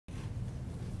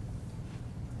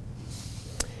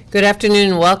Good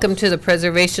afternoon and welcome to the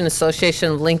Preservation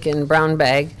Association of Lincoln Brown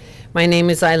Bag. My name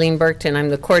is Eileen Burkton. I'm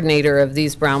the coordinator of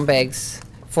these brown bags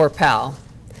for PAL.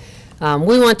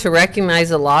 We want to recognize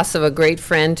the loss of a great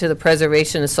friend to the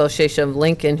Preservation Association of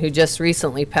Lincoln who just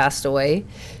recently passed away.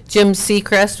 Jim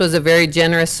Seacrest was a very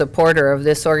generous supporter of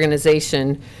this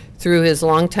organization through his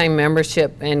longtime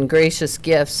membership and gracious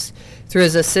gifts, through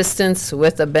his assistance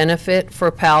with a benefit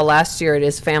for PAL last year at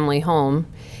his family home,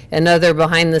 and other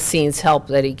behind-the-scenes help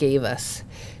that he gave us.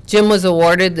 Jim was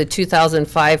awarded the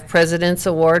 2005 President's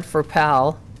Award for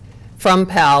from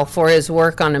PAL for his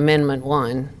work on Amendment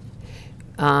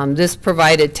 1. This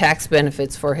provided tax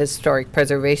benefits for historic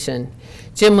preservation.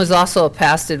 Jim was also a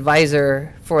past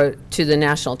advisor to the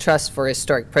National Trust for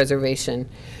Historic Preservation.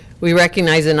 We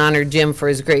recognize and honor Jim for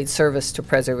his great service to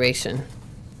preservation.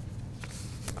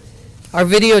 Our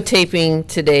videotaping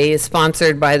today is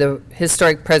sponsored by the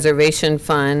Historic Preservation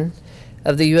Fund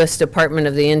of the U.S. Department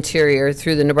of the Interior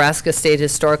through the Nebraska State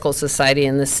Historical Society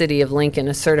and the City of Lincoln,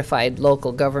 a certified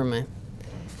local government.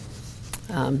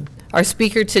 Our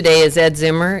speaker today is Ed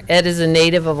Zimmer. Ed is a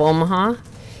native of Omaha.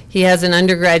 He has an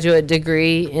undergraduate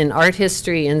degree in art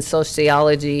history and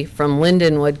sociology from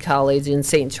Lindenwood College in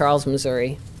St. Charles,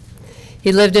 Missouri.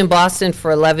 He lived in Boston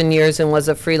for 11 years and was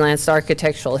a freelance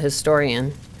architectural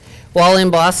historian. While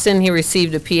in Boston, he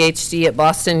received a PhD at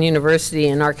Boston University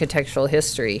in architectural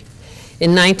history.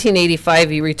 In 1985,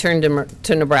 he returned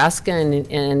to Nebraska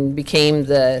and became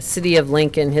the City of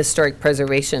Lincoln Historic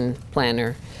Preservation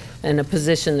Planner, and a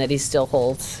position that he still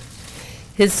holds.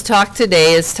 His talk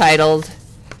today is titled,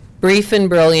 Brief and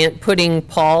Brilliant, Putting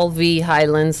Paul V.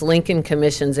 Hyland's Lincoln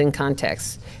Commissions in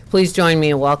Context. Please join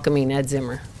me in welcoming Ed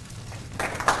Zimmer.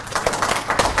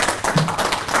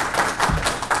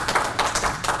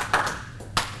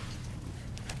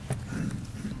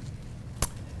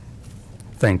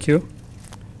 Thank you.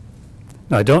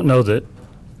 Now, I don't know that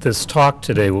this talk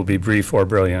today will be brief or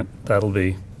brilliant.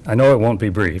 I know it won't be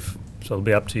brief, so it'll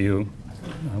be up to you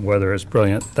whether it's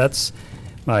brilliant. That's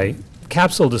my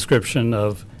capsule description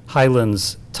of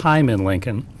Hyland's time in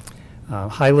Lincoln.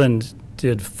 Hyland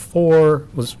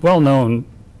was well known,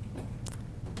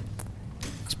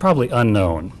 he's probably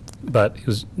unknown, but he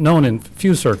was known in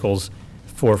few circles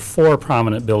for 4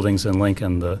 prominent buildings in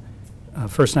Lincoln: the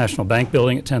First National Bank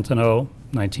building at 10th and O,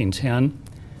 1910,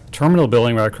 Terminal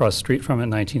building right across the street from it in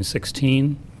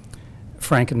 1916,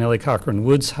 Frank and Nellie Cochran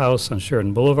Wood's house on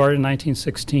Sheridan Boulevard in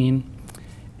 1916,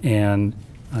 and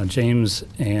James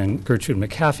and Gertrude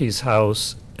McAfee's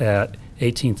house at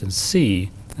 18th and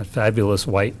C, that fabulous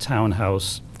white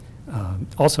townhouse,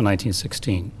 also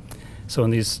 1916. So in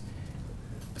this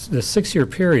 6-year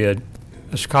period,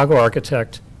 a Chicago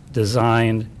architect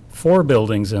designed 4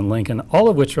 buildings in Lincoln, all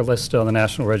of which are listed on the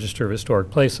National Register of Historic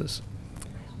Places.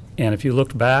 And if you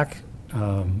looked back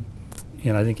in,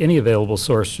 I think, any available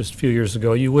source just a few years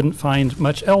ago, you wouldn't find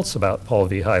much else about Paul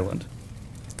V. Hyland.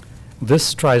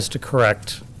 This tries to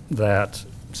correct that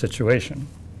situation.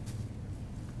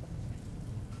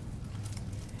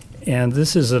 And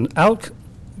this is an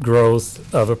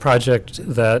outgrowth of a project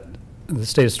that the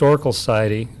State Historical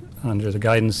Society, under the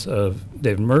guidance of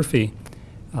David Murphy,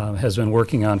 has been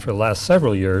working on for the last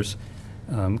several years,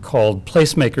 called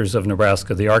Placemakers of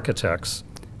Nebraska, the Architects.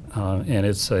 And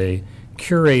it's a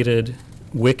curated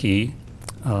wiki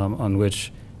on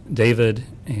which David,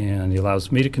 and he allows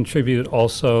me to contribute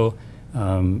also,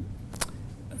 Lynn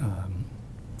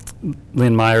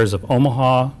Myers of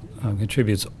Omaha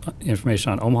contributes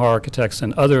information on Omaha architects,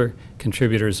 and other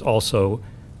contributors also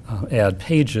add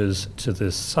pages to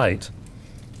this site.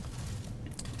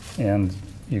 And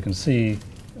you can see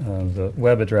the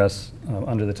web address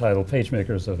under the title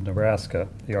Pagemakers of Nebraska,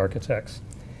 the Architects.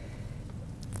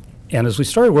 And as we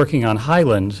started working on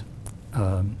Hyland,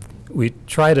 we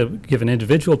try to give an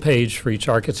individual page for each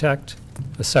architect,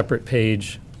 a separate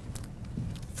page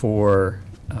for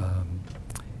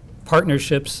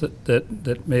partnerships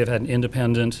that may have had an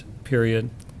independent period,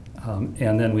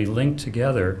 and then we link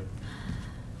together.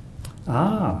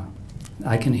 Ah,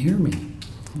 I can hear me.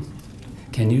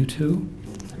 Can you too?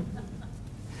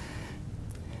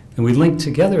 And we link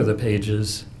together the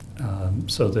pages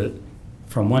so that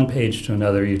from one page to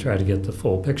another you try to get the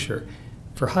full picture.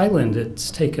 For Hyland,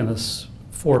 it's taken us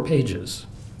 4 pages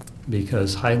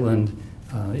because Hyland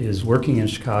is working in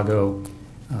Chicago,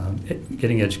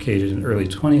 getting educated in the early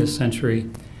 20th century,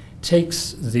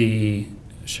 takes the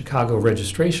Chicago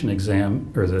registration exam,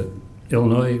 or the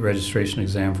Illinois registration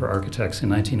exam for architects in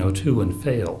 1902 and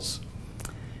fails.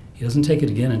 He doesn't take it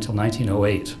again until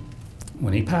 1908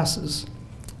 when he passes.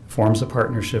 Forms a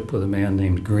partnership with a man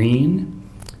named Green,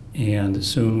 and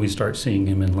soon we start seeing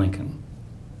him in Lincoln.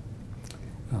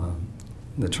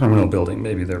 the terminal building,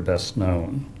 maybe they're best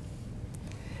known.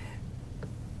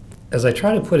 As I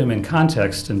try to put him in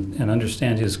context and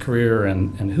understand his career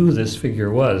and who this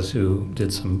figure was who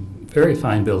did some very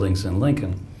fine buildings in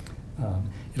Lincoln,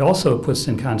 it also puts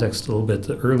in context a little bit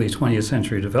the early 20th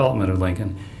century development of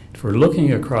Lincoln. If we're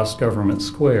looking across Government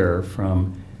Square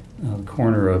from the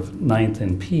corner of 9th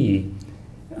and P,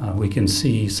 we can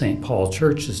see St. Paul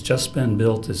Church has just been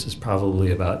built. This is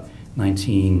probably about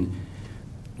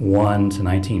 1901 to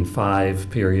 1905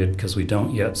 period, because we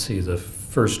don't yet see the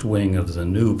first wing of the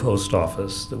new post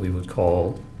office that we would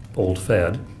call Old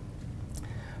Fed.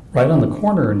 Right on the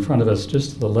corner in front of us,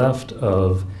 just to the left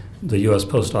of the U.S.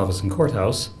 Post Office and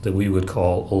Courthouse, that we would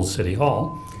call Old City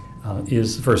Hall,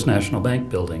 is the First National Bank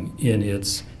building in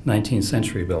its 19th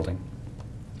century building.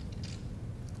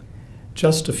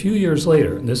 Just a few years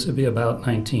later, and this would be about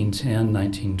 1910,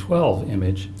 1912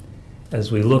 image,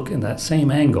 as we look in that same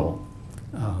angle,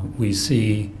 we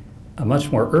see a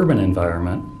much more urban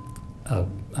environment,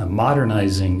 a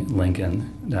modernizing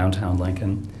Lincoln, downtown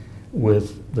Lincoln,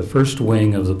 with the first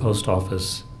wing of the post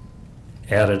office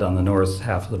added on the north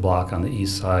half of the block on the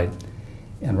east side.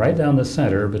 And right down the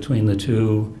center between the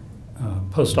two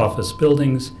post office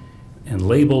buildings, and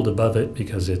labeled above it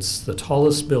because it's the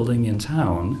tallest building in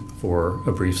town for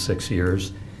a brief 6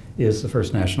 years, is the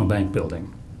First National Bank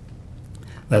building.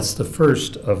 That's the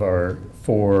first of our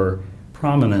 4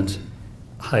 prominent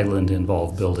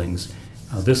Hyland-involved buildings.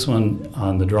 This one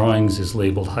on the drawings is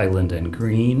labeled Hyland and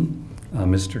Green.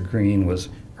 Mr. Green was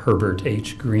Herbert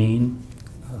H. Green,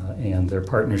 and their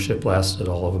partnership lasted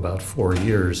all of about 4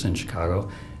 years in Chicago.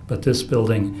 But this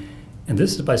building, and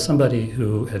this is by somebody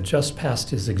who had just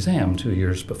passed his exam 2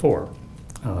 years before.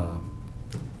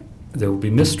 There will be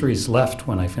mysteries left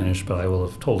when I finish, but I will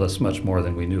have told us much more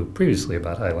than we knew previously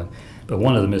about Hyland. But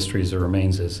one of the mysteries that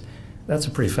remains is that's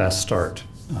a pretty fast start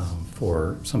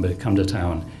for somebody to come to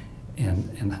town,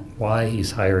 and why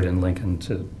he's hired in Lincoln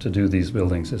to do these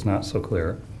buildings is not so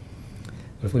clear.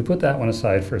 But if we put that one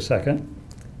aside for a second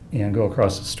and go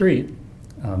across the street,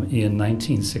 in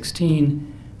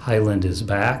 1916, Hyland is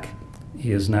back.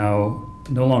 He is now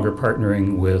no longer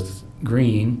partnering with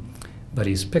Green, but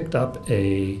he's picked up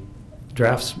a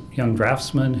young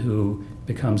draftsman who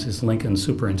becomes his Lincoln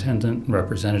superintendent and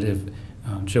representative,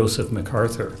 Joseph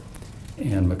MacArthur.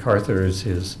 And MacArthur is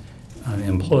his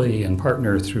employee and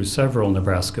partner through several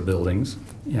Nebraska buildings,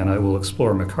 and I will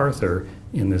explore MacArthur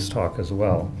in this talk as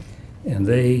well. And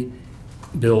they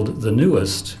build the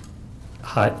newest,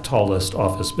 tallest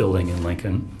office building in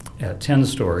Lincoln at 10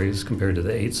 stories compared to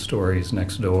the 8 stories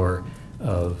next door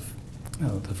of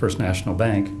the First National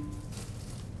Bank.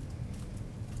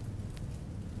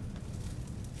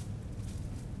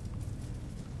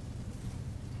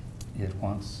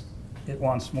 It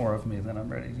wants more of me than I'm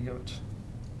ready to give it.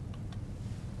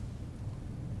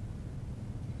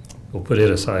 We'll put it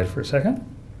aside for a second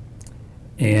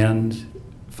and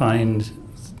find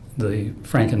the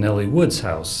Frank and Nellie Woods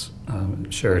house,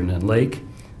 Sheridan and Lake,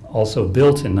 also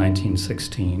built in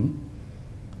 1916.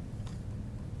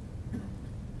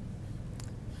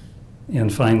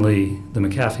 And finally, the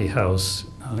McAfee house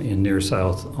in Near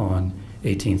South on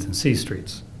 18th and C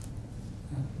Streets.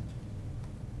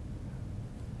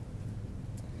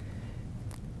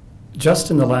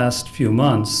 Just in the last few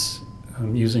months,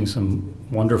 using some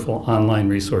wonderful online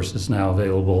resources now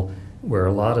available, where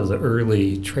a lot of the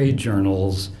early trade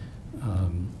journals,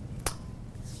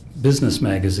 business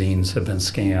magazines have been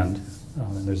scanned.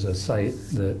 And there's a site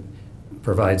that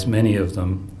provides many of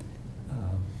them.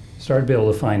 Started to be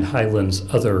able to find Hyland's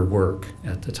other work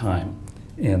at the time.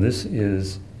 And this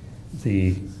is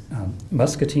the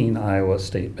Muscatine, Iowa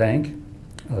State Bank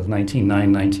of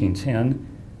 1909-1910,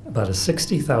 about a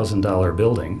 $60,000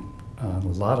 building. A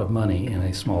lot of money in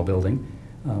a small building.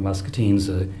 Muscatine's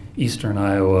eastern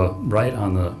Iowa, right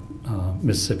on the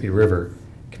Mississippi River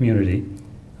community.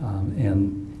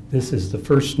 And this is the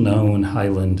first known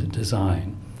Hyland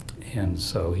design. And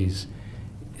so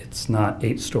it's not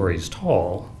 8 stories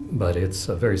tall, but it's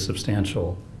a very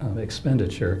substantial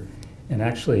expenditure. And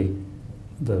actually,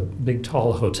 the big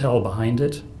tall hotel behind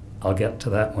it, I'll get to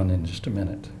that one in just a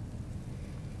minute.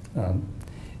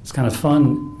 It's kind of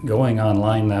fun going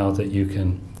online now that you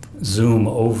can zoom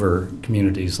over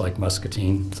communities like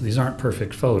Muscatine. So these aren't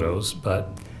perfect photos, but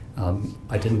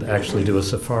I didn't actually do a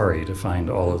safari to find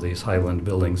all of these Hyland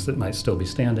buildings that might still be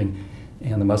standing.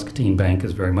 And the Muscatine Bank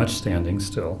is very much standing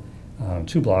still,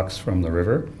 2 blocks from the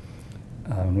river.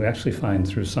 We actually find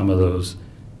through some of those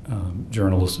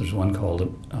journals, there's one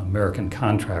called American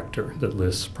Contractor that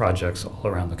lists projects all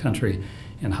around the country.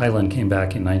 And Hyland came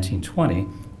back in 1920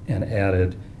 and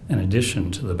added an addition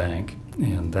to the bank,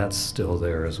 and that's still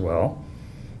there as well.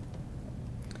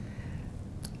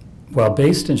 While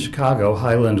based in Chicago,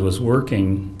 Hyland was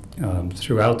working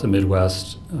throughout the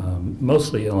Midwest,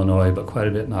 mostly Illinois, but quite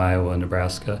a bit in Iowa and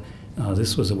Nebraska.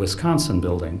 This was a Wisconsin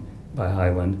building by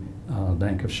Hyland,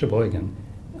 Bank of Sheboygan,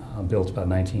 built about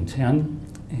 1910,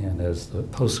 and as the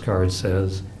postcard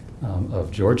says,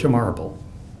 of Georgia marble.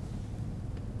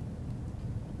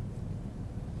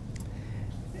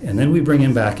 And then we bring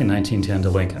him back in 1910 to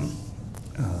Lincoln.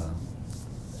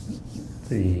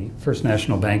 The First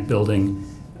National Bank building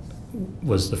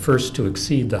was the first to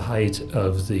exceed the height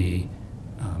of the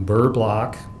Burr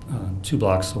block, 2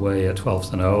 blocks away at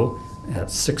 12th and O,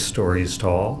 at 6 stories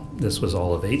tall. This was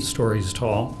all of 8 stories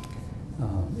tall.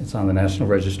 It's on the National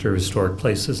Register of Historic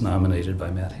Places, nominated by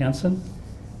Matt Hansen,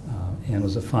 and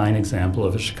was a fine example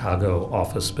of a Chicago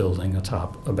office building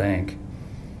atop a bank.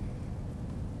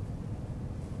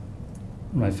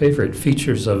 My favorite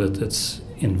features of it that's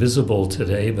invisible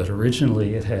today, but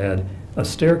originally it had a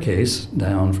staircase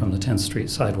down from the 10th Street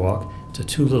sidewalk to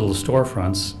 2 little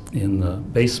storefronts in the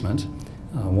basement.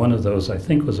 One of those, I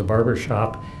think, was a barber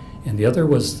shop, and the other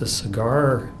was the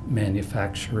cigar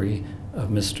manufactory of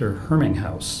Mr.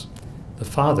 Herminghaus, the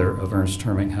father of Ernst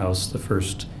Herminghaus, the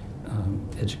first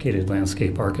educated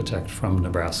landscape architect from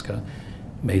Nebraska,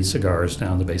 made cigars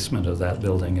down the basement of that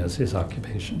building as his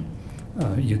occupation.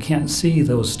 You can't see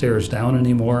those stairs down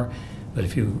anymore, but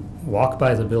if you walk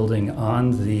by the building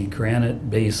on the granite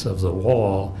base of the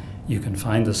wall, you can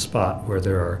find the spot where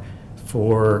there are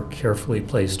 4 carefully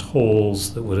placed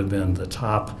holes that would have been the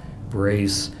top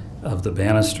brace of the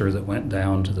banister that went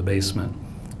down to the basement.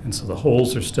 And so the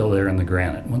holes are still there in the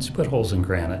granite. Once you put holes in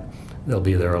granite, they'll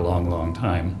be there a long, long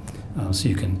time. So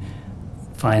you can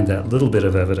find that little bit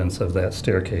of evidence of that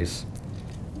staircase.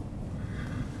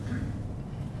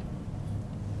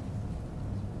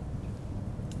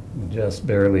 You just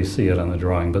barely see it on the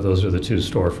drawing, but those are the 2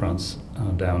 storefronts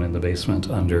down in the basement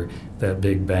under that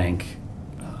big bank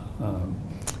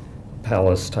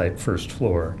palace-type first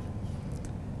floor.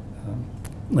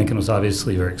 Lincoln was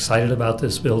obviously very excited about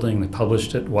this building. They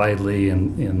published it widely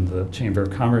in the Chamber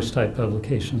of Commerce type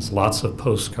publications, lots of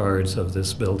postcards of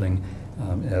this building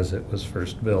as it was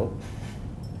first built.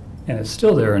 And it's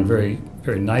still there in very,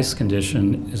 very nice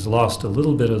condition. It's lost a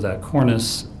little bit of that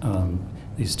cornice.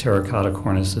 These terracotta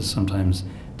cornices sometimes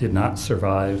did not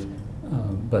survive,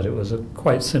 but it was a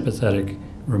quite sympathetic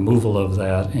removal of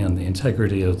that, and the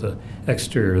integrity of the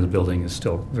exterior of the building is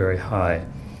still very high.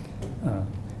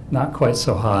 Not quite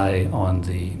so high on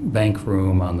the bank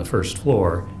room on the first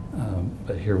floor,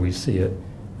 but here we see it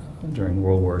during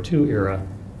World War II era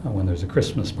when there's a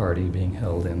Christmas party being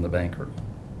held in the bank room.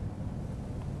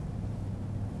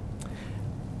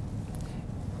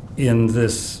 In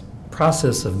this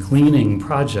process of gleaning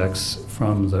projects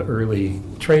from the early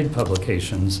trade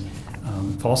publications,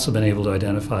 we've also been able to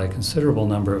identify a considerable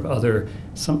number of other,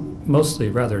 mostly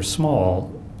rather small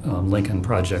Lincoln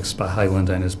projects by Hyland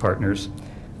and his partners.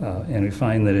 And we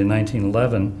find that in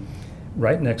 1911,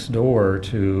 right next door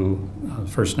to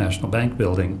First National Bank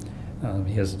building,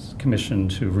 he has commissioned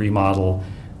to remodel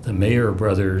the Mayer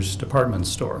Brothers department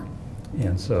store.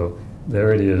 And so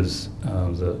there it is,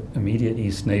 the immediate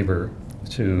east neighbor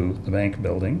to the bank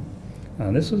building.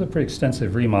 This was a pretty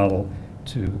extensive remodel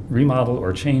to remodel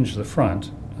or change the front.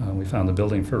 We found the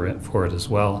building for it as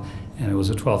well, and it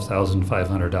was a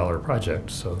 $12,500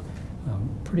 project, so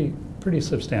pretty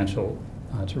substantial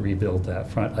to rebuild that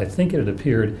front. I think it had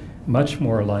appeared much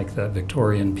more like that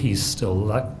Victorian piece still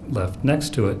left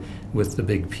next to it with the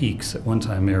big peaks. At one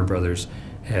time, Mayer Brothers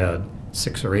had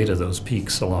 6 or 8 of those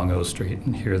peaks along O Street,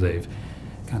 and here they've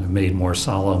kind of made more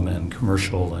solemn and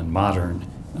commercial and modern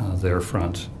their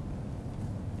front.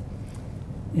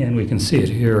 And we can see it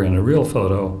here in a real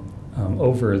photo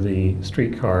over the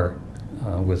streetcar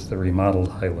with the remodeled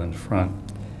Hyland front.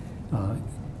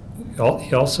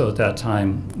 He also at that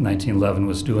time, 1911,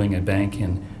 was doing a bank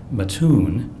in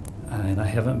Mattoon, and I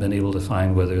haven't been able to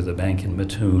find whether the bank in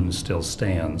Mattoon still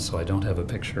stands, so I don't have a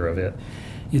picture of it.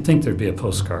 You'd think there'd be a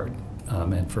postcard,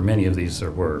 and for many of these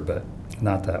there were, but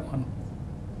not that one.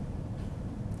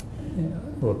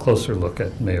 A little closer look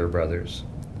at Mayer Brothers.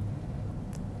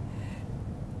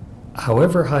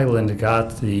 However Hyland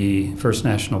got the First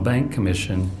National Bank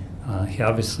commission, he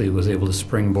obviously was able to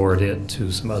springboard it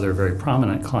to some other very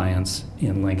prominent clients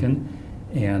in Lincoln,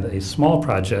 and a small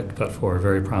project, but for a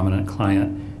very prominent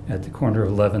client at the corner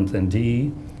of 11th and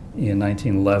D in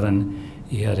 1911.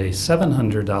 He had a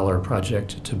 $700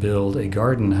 project to build a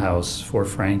garden house for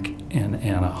Frank and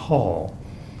Anna Hall.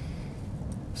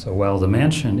 So while the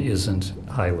mansion isn't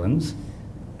Hyland's,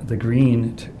 the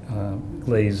green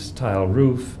glazed tile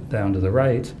roof down to the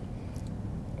right,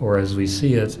 or as we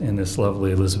see it in this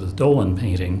lovely Elizabeth Dolan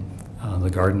painting, the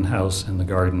garden house and the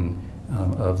garden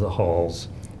of the halls.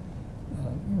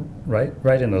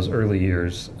 Right in those early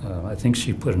years. I think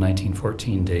she put a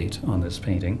 1914 date on this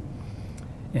painting,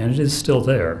 and it is still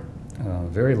there.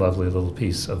 Very lovely little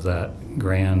piece of that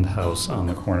grand house on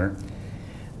the corner.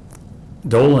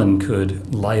 Dolan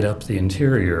could light up the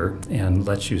interior and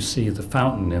let you see the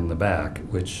fountain in the back,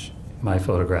 which my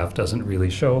photograph doesn't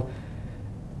really show,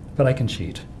 but I can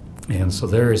cheat. And so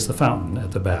there is the fountain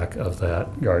at the back of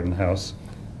that garden house.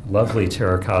 Lovely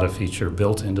terracotta feature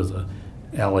built into the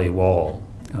alley wall,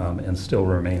 and still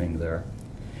remaining there.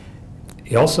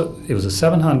 It was a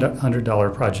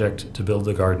 $700 project to build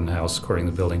the garden house according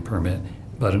to the building permit,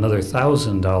 but another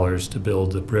 $1,000 to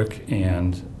build the brick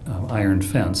and iron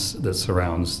fence that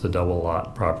surrounds the double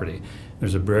lot property.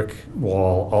 There's a brick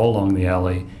wall all along the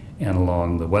alley and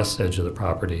along the west edge of the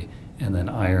property, and then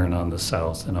iron on the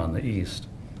south and on the east.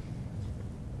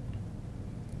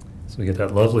 So we get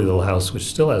that lovely little house, which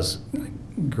still has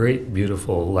great,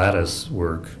 beautiful lattice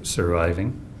work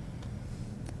surviving.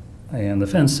 And the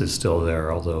fence is still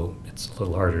there, although it's a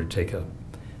little harder to take a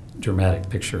dramatic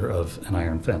picture of an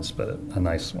iron fence, but a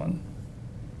nice one.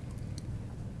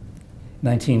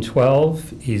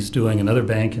 1912, he's doing another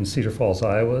bank in Cedar Falls,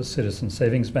 Iowa, Citizen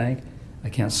Savings Bank. I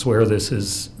can't swear this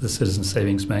is the Citizen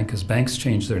Savings Bank because banks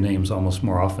change their names almost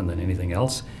more often than anything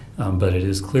else. But it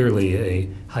is clearly a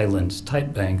Hyland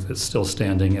type bank that's still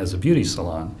standing as a beauty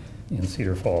salon in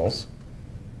Cedar Falls.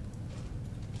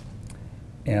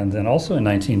 And then also in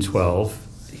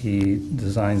 1912, he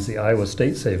designs the Iowa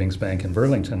State Savings Bank in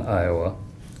Burlington, Iowa.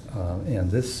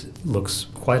 And this looks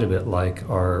quite a bit like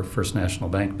our First National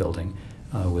Bank building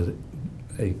with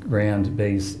a grand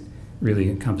base really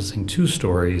encompassing 2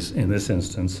 stories in this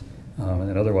instance,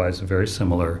 and otherwise a very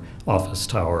similar office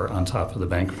tower on top of the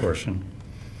bank portion.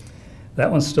 That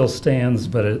one still stands,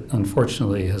 but it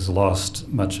unfortunately has lost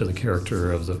much of the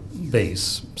character of the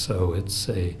base. So it's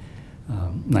a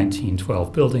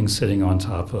 1912 building sitting on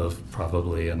top of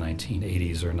probably a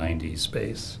 1980s or 90s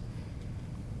base.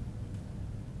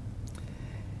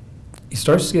 He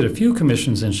starts to get a few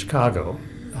commissions in Chicago.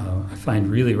 I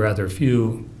find really rather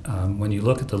few. When you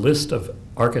look at the list of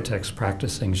architects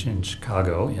practicing in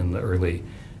Chicago in the early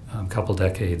couple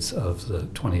decades of the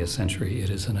 20th century, it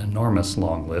is an enormous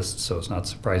long list, so it's not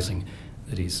surprising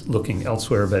that he's looking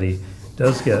elsewhere, but he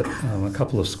does get a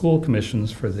couple of school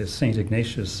commissions for the St.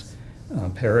 Ignatius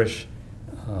Parish,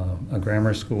 a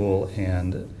grammar school,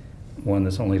 and one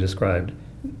that's only described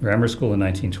grammar school in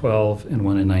 1912 and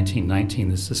one in 1919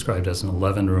 that's described as an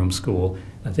 11-room school.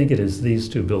 I think it is these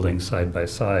 2 buildings side by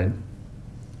side.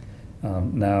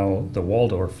 Now the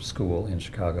Waldorf School in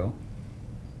Chicago.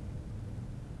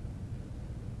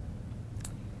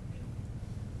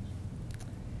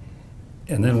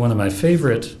 And then one of my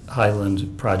favorite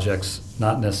Hyland projects,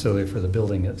 not necessarily for the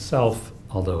building itself,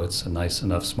 although it's a nice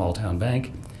enough small town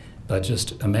bank, but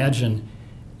just imagine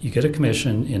you get a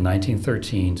commission in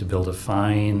 1913 to build a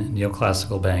fine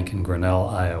neoclassical bank in Grinnell,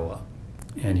 Iowa,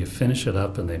 and you finish it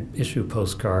up and they issue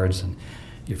postcards and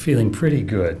you're feeling pretty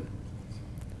good,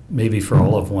 maybe for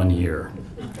all of 1 year.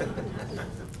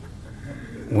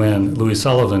 When Louis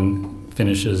Sullivan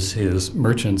finishes his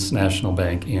Merchants National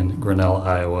Bank in Grinnell,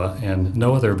 Iowa, and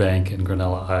no other bank in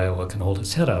Grinnell, Iowa can hold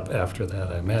its head up after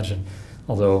that, I imagine.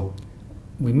 Although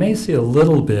we may see a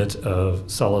little bit of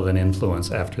Sullivan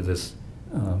influence after this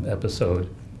episode,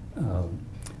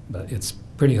 but it's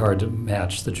pretty hard to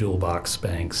match the jewel box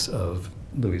banks of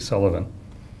Louis Sullivan.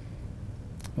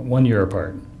 1 year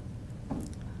apart.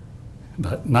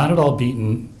 But not at all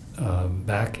beaten.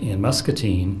 Back in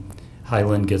Muscatine,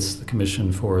 Hyland gets the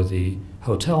commission for the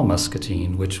Hotel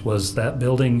Muscatine, which was that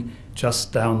building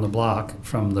just down the block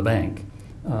from the bank.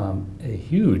 A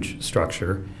huge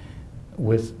structure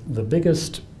with the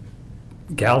biggest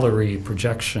gallery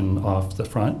projection off the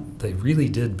front. They really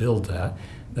did build that.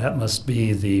 That must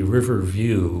be the river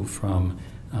view from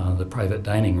the private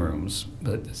dining rooms.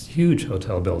 But this huge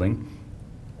hotel building,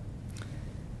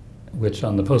 which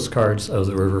on the postcards of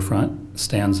the riverfront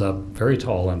stands up very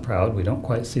tall and proud. We don't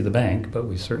quite see the bank, but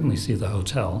we certainly see the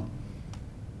hotel.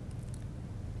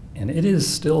 And it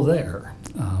is still there.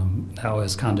 Now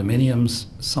as condominiums,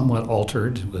 somewhat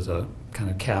altered with a kind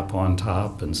of cap on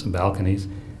top and some balconies,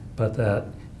 but that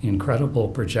incredible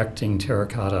projecting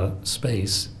terracotta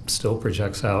space still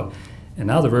projects out. And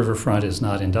now the riverfront is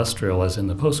not industrial as in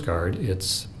the postcard,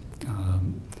 it's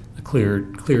a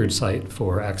cleared site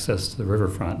for access to the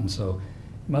riverfront, and so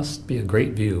it must be a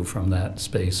great view from that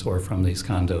space or from these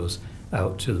condos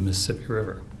out to the Mississippi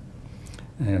River.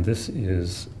 And this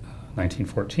is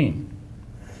 1914.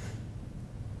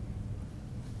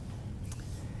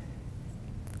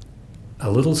 A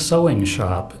little sewing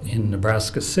shop in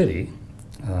Nebraska City,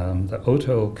 the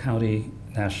Otoe County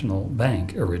National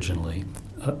Bank originally,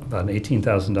 about an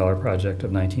 $18,000 project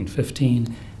of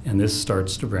 1915, and this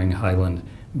starts to bring Hyland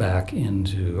back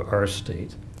into our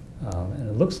state. And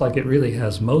it looks like it really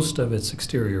has most of its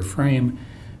exterior frame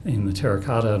in the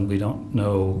terracotta, and we don't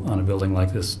know on a building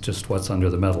like this just what's under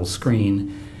the metal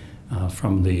screen.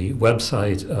 From the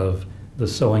website of the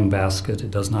sewing basket,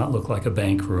 it does not look like a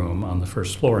bank room on the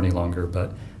first floor any longer,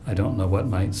 but I don't know what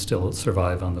might still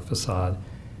survive on the facade.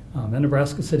 And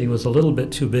Nebraska City was a little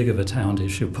bit too big of a town to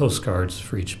issue postcards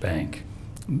for each bank,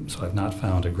 so I've not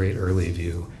found a great early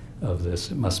view of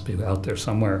this. It must be out there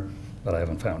somewhere, but I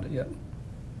haven't found it yet.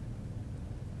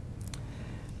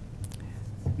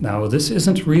 Now, this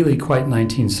isn't really quite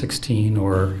 1916,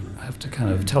 or I have to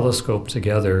kind of telescope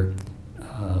together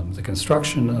the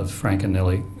construction of Frank and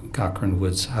Nellie Cochran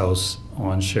Wood's house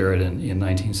on Sheridan in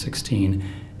 1916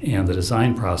 and the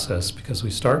design process, because we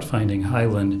start finding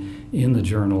Hyland in the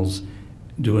journals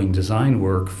doing design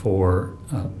work for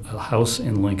a house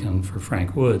in Lincoln for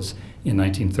Frank Woods in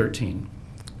 1913.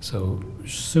 So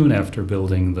soon after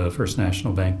building the First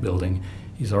National Bank building,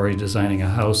 he's already designing a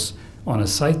house on a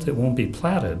site that won't be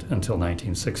platted until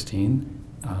 1916.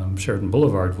 Sheridan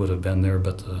Boulevard would have been there,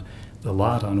 but the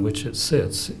lot on which it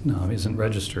sits isn't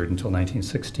registered until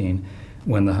 1916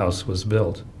 when the house was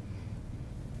built.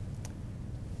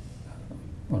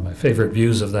 One of my favorite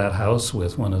views of that house,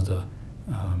 with one of the,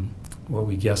 what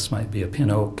we guess might be a pin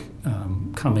oak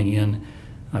coming in.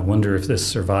 I wonder if this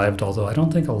survived, although I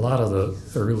don't think a lot of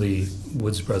the early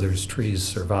Woods Brothers trees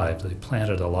survived. They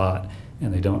planted a lot,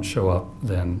 and they don't show up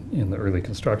then in the early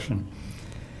construction.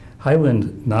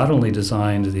 Hyland not only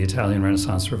designed the Italian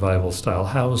Renaissance Revival style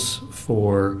house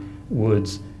for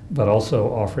Woods, but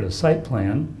also offered a site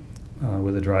plan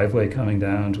with a driveway coming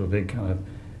down to a big kind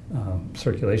of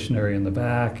circulation area in the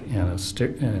back, and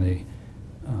a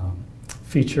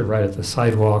feature right at the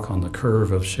sidewalk on the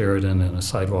curve of Sheridan, and a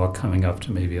sidewalk coming up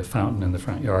to maybe a fountain in the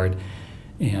front yard.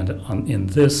 And in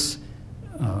this,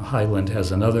 Hyland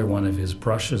has another one of his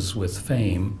brushes with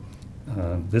fame.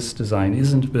 This design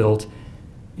isn't built.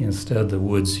 Instead, the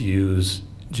Woods use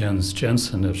Jens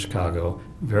Jensen of Chicago,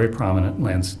 very prominent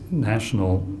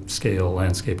national scale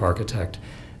landscape architect,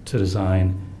 to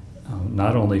design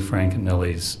not only Frank and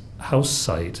Nellie's house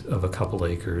site of a couple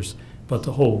acres, but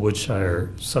the whole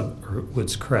Woodshire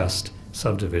Woods Crest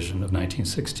subdivision of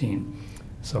 1916.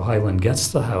 So Hyland gets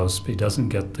the house, but he doesn't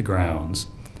get the grounds.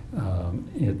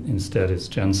 Instead, it's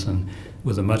Jensen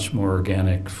with a much more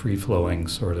organic, free-flowing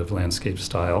sort of landscape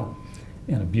style,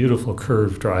 and a beautiful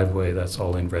curved driveway that's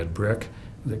all in red brick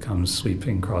that comes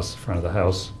sweeping across the front of the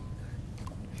house.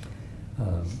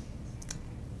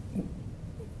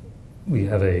 We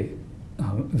have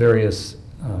various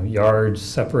yards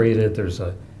separated. There's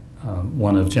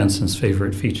one of Jensen's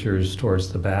favorite features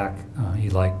towards the back. He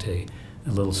liked a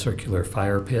little circular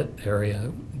fire pit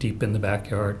area deep in the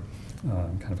backyard,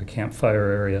 kind of a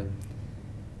campfire area.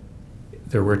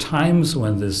 There were times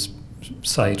when this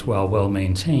site, while well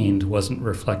maintained, wasn't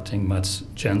reflecting much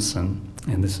Jensen,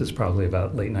 and this is probably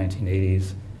about late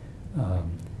 1980s.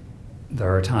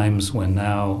 There are times when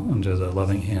now, under the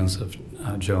loving hands of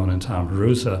Joan and Tom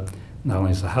Harusa, not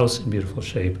only is the house in beautiful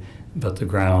shape, but the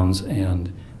grounds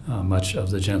and much of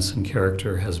the Jensen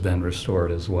character has been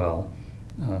restored as well.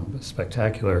 A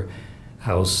spectacular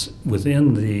house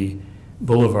within the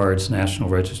Boulevard's National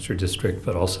Register District,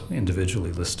 but also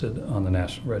individually listed on the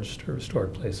National Register of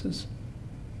Historic Places.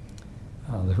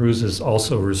 The Harusas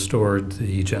also restored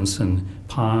the Jensen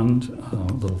Pond, a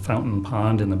little fountain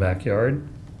pond in the backyard.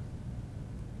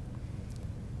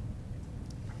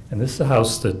 And this is a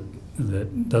house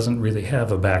that doesn't really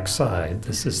have a back side.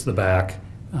 This is the back,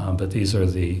 but these are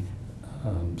the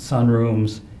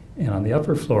sunrooms. And on the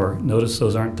upper floor, notice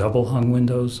those aren't double hung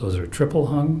windows, those are triple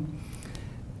hung.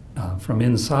 From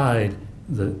inside,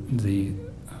 the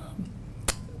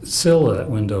sill of that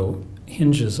window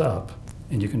hinges up,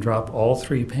 and you can drop all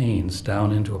three panes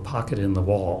down into a pocket in the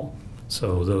wall.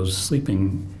 So those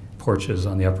sleeping porches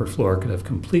on the upper floor could have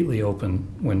completely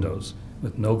open windows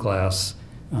with no glass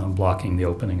blocking the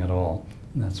opening at all.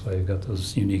 And that's why you've got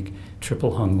those unique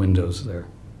triple hung windows there.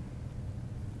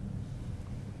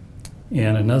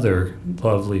 And another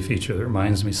lovely feature that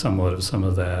reminds me somewhat of some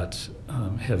of that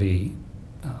heavy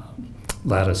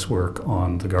lattice work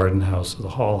on the garden house or the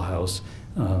hall house,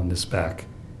 this back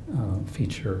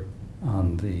feature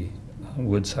on the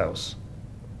Woods house.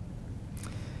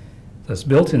 That's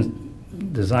built in,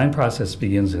 design process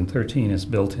begins in 13, it's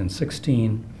built in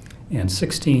 16, And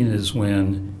 16 is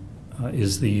when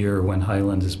is the year when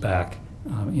Hyland is back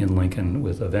in Lincoln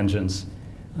with a vengeance.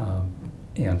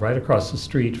 And right across the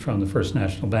street from the First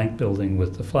National Bank building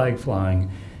with the flag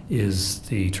flying is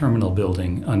the terminal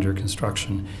building under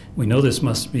construction. We know this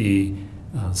must be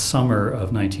summer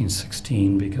of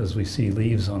 1916 because we see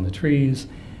leaves on the trees,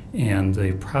 and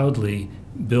they proudly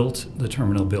built the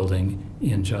terminal building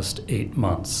in just 8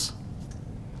 months,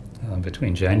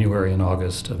 between January and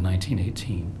August of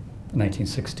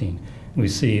 1916. We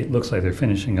see it looks like they're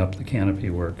finishing up the canopy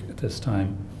work at this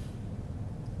time.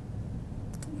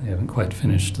 They haven't quite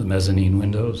finished the mezzanine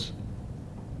windows.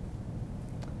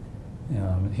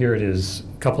 Here it is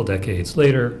a couple decades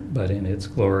later, but in its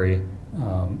glory,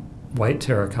 white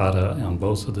terracotta on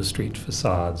both of the street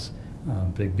facades,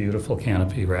 big beautiful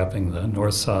canopy wrapping the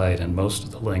north side and most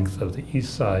of the length of the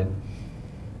east side.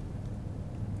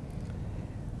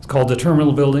 It's called the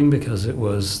Terminal Building because it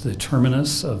was the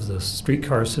terminus of the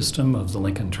streetcar system of the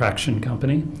Lincoln Traction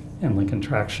Company. And Lincoln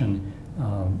Traction,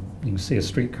 you can see a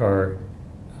streetcar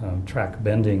track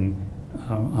bending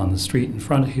on the street in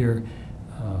front of here.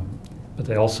 But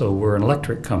they also were an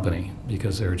electric company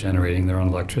because they were generating their own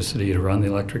electricity to run the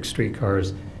electric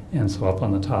streetcars. And so up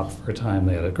on the top for a time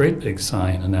they had a great big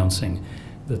sign announcing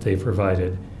that they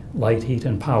provided light, heat,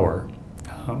 and power.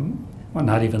 Well,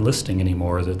 not even listing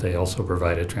anymore that they also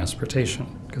provided transportation,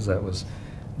 because that was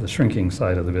the shrinking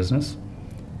side of the business.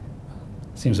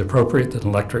 Seems appropriate that an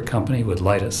electric company would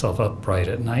light itself up bright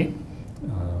at night,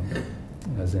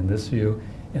 as in this view.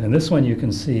 And in this one you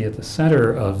can see at the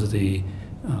center of the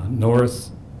north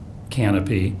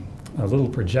canopy a little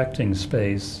projecting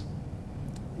space,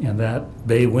 and that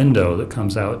bay window that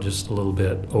comes out just a little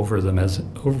bit over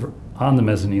on the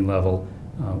mezzanine level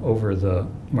over the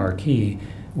marquee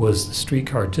was the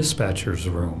streetcar dispatcher's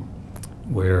room,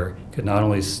 where you could not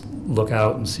only look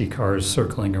out and see cars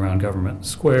circling around Government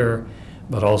Square,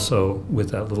 but also with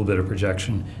that little bit of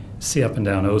projection, see up and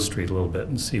down O Street a little bit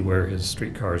and see where his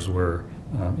streetcars were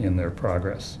in their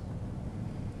progress.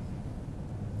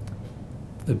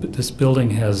 This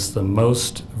building has the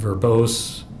most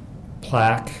verbose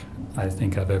plaque I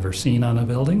think I've ever seen on a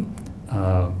building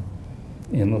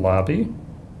in the lobby,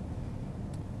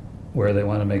 where they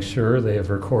want to make sure they have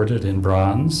recorded in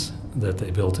bronze that they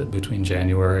built it between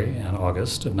January and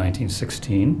August of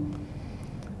 1916,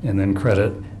 and then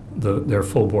credit their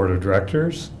full board of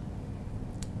directors,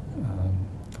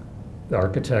 the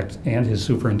architect and his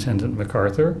superintendent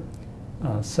MacArthur.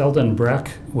 Selden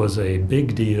Breck was a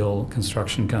big deal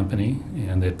construction company,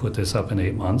 and they put this up in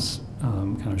 8 months,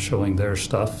 kind of showing their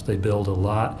stuff. They build a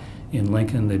lot in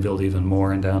Lincoln, they build even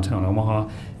more in downtown Omaha,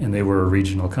 and they were a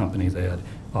regional company. They had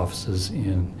offices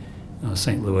in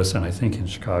St. Louis and I think in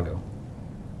Chicago.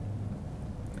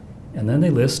 And then they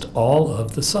list all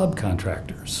of the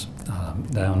subcontractors,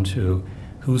 down to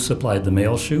who supplied the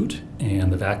mail chute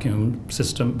and the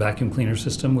vacuum cleaner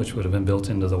system, which would have been built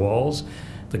into the walls,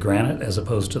 the granite as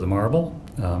opposed to the marble.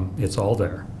 It's all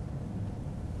there.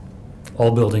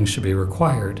 All buildings should be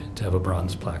required to have a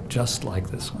bronze plaque, just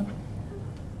like this one.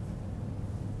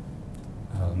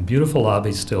 Beautiful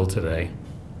lobby still today.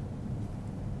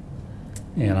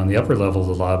 And on the upper level of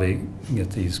the lobby, you get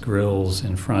these grills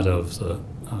in front of the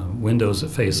windows that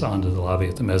face onto the lobby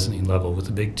at the mezzanine level with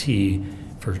a big T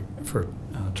for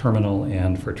terminal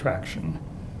and for traction.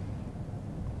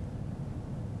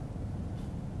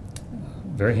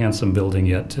 Very handsome building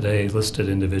yet today, listed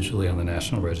individually on the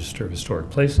National Register of Historic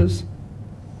Places,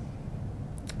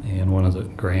 and one of the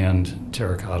grand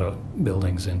terracotta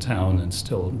buildings in town, and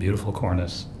still a beautiful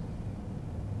cornice.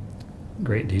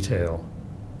 Great detail.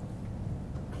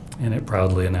 And it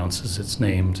proudly announces its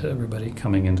name to everybody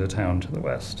coming into town to the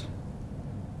west.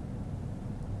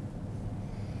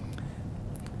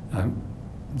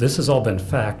 This has all been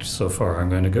fact so far. I'm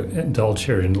going to indulge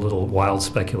here in a little wild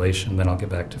speculation, then I'll get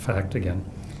back to fact again.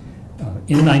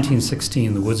 In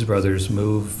 1916, the Woods brothers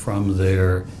moved from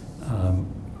their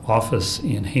office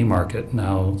in Haymarket,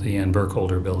 now the Ann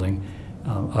Burkholder building,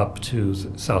 up to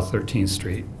South 13th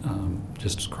Street,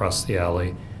 just across the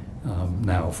alley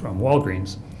now from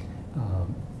Walgreens.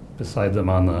 Beside them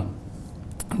on the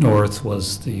north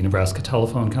was the Nebraska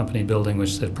Telephone Company building,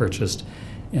 which they'd purchased,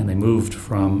 and they moved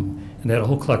from, and they had a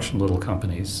whole collection of little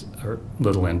companies, or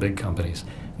little and big companies.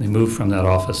 They moved from that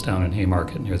office down in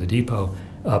Haymarket near the depot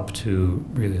up to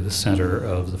really the center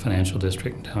of the financial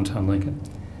district in downtown Lincoln.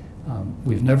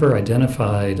 We've never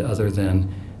identified, other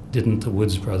than didn't the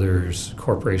Woods brothers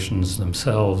corporations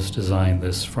themselves design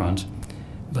this front,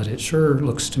 but it sure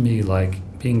looks to me like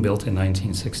being built in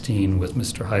 1916 with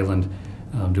Mr. Hyland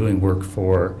doing work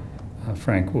for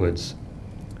Frank Woods.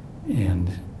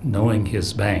 And knowing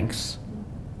his banks,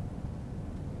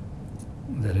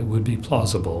 that it would be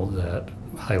plausible that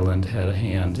Hyland had a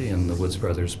hand in the Woods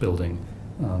Brothers building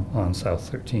on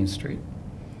South 13th Street.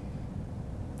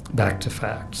 Back to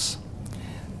facts.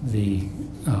 The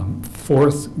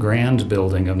fourth grand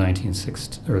building of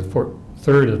 1916, or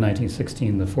third of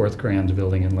 1916, the fourth grand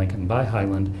building in Lincoln by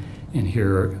Hyland, and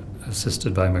here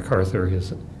assisted by MacArthur,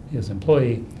 his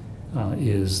employee,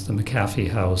 is the McAfee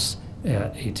House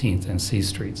at 18th and C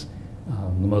Streets.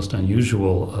 The most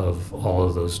unusual of all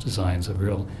of those designs, a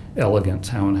real elegant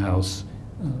townhouse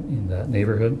in that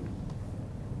neighborhood.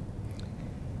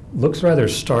 Looks rather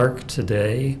stark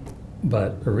today,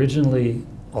 but originally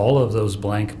all of those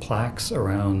blank plaques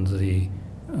around the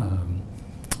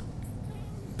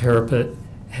parapet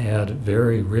had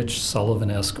very rich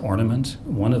Sullivan-esque ornament.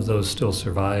 One of those still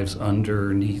survives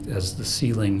underneath as the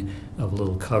ceiling of a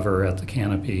little cover at the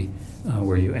canopy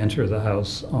where you enter the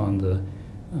house on the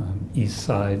east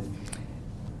side.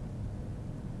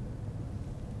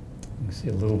 You can see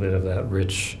a little bit of that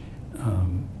rich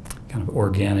kind of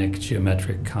organic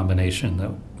geometric combination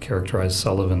that characterized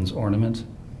Sullivan's ornament.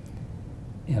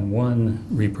 And one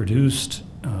reproduced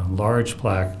large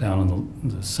plaque down in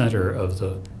the center of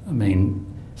the main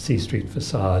C Street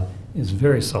facade is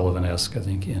very Sullivan-esque, I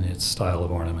think, in its style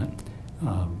of ornament.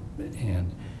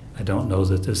 And I don't know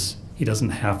that he doesn't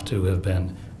have to have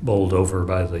been bowled over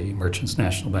by the Merchants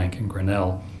National Bank in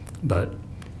Grinnell, but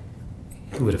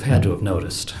he would have had to have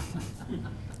noticed.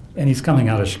 And he's coming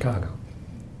out of Chicago.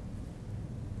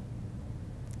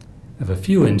 I have a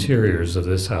few interiors of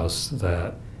this house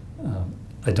that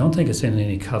I don't think it's in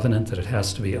any covenant that it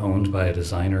has to be owned by a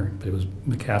designer, but it was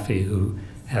McAfee who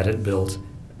had it built,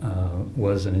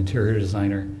 was an interior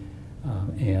designer,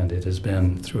 and it has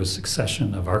been through a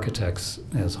succession of architects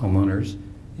as homeowners.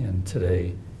 And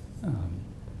today,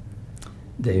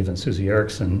 Dave and Susie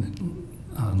Erickson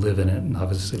live in it and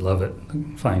obviously love it,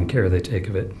 fine care they take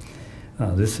of it.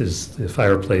 This is the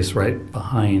fireplace right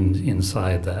behind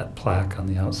inside that plaque on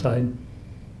the outside.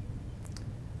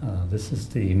 This is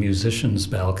the musician's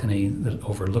balcony that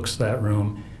overlooks that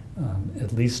room.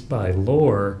 At least by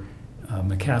lore,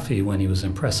 McAfee, when he was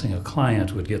impressing a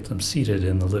client, would get them seated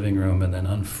in the living room and then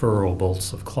unfurl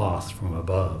bolts of cloth from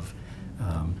above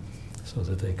so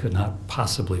that they could not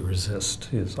possibly resist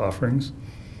his offerings.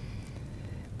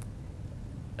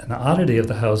 An oddity of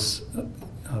the house,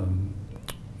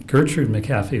 Gertrude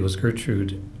McAfee was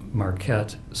Gertrude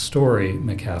Marquette Story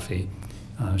McAfee.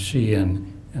 She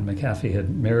and McAfee had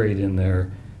married in their,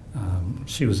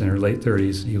 she was in her late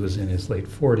 30s, he was in his late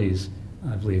 40s,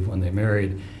 I believe, when they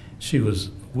married. She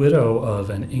was widow of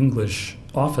an English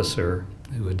officer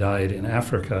who had died in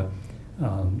Africa.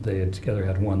 They had together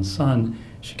had one son.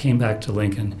 She came back to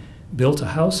Lincoln, built a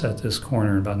house at this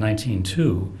corner in about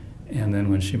 1902, and then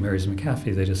when she marries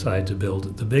McAfee, they decide to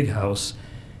build the big house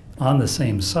on the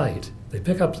same site. They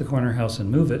pick up the corner house and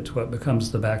move it to what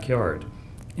becomes the backyard.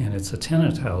 And it's a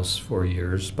tenant house for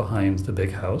years behind the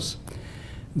big house.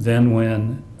 Then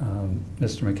when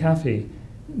Mr. McAfee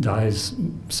dies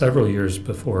several years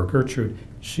before Gertrude,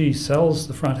 she sells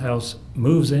the front house,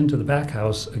 moves into the back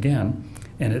house again,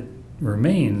 and it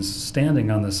remains standing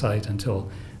on the site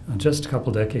until just a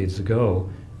couple decades ago.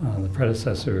 The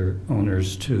predecessor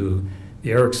owners to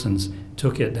the Ericksons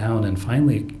took it down and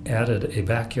finally added a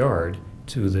backyard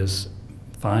to this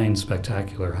fine,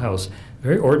 spectacular house.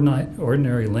 Very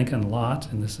ordinary Lincoln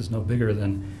lot, and this is no bigger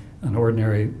than an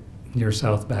ordinary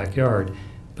near-south backyard,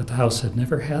 but the house had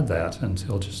never had that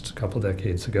until just a couple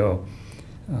decades ago.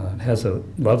 It has a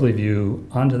lovely view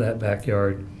onto that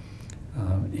backyard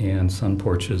and sun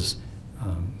porches,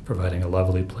 providing a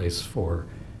lovely place for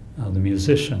the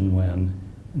musician when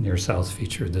Near South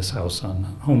featured this house on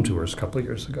home tours a couple of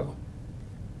years ago.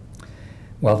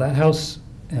 While that house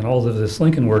and all of this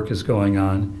Lincoln work is going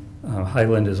on,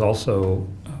 Hyland is also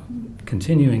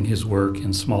continuing his work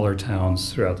in smaller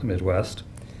towns throughout the Midwest.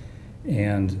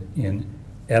 And in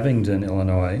Abingdon,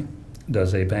 Illinois,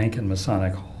 does a bank and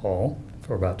Masonic hall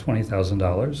for about $20,000 in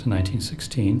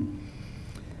 1916.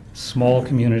 Small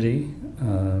community,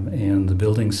 and the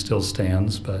building still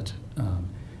stands, but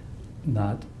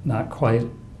not quite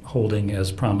holding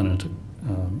as prominent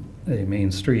a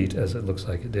main street as it looks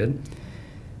like it did.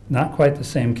 Not quite the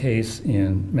same case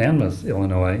in Monmouth,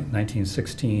 Illinois,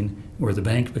 1916, where the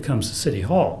bank becomes a city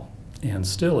hall and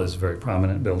still is a very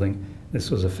prominent building. This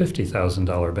was a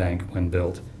 $50,000 bank when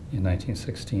built in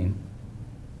 1916.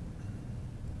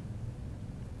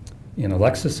 In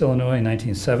Alexis, Illinois, in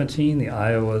 1917, the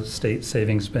Iowa State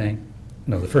Savings Bank,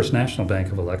 no, the First National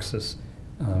Bank of Alexis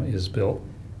is built.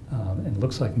 And it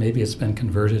looks like maybe it's been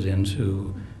converted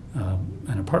into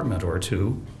an apartment or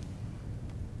two.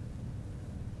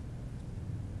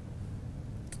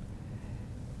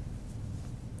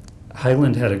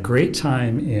 Hyland had a great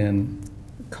time in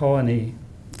Kewanee,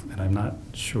 and I'm not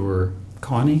sure,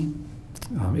 Kewanee,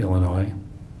 Illinois,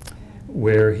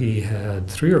 where he had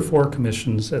 3 or 4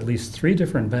 commissions, at least 3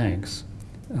 different banks.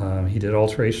 He did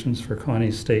alterations for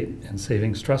Kewanee State and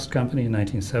Savings Trust Company in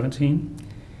 1917.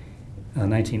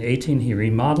 1918, he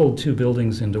remodeled 2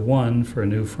 buildings into one for a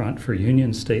new front for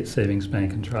Union State Savings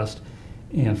Bank and Trust.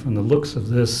 And from the looks of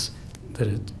this, that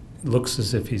it looks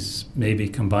as if he's maybe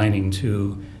combining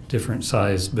 2 different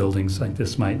sized buildings, like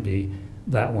this might be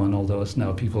that one, although it's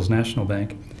now People's National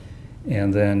Bank.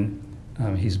 And then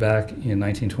he's back in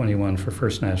 1921 for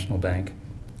First National Bank.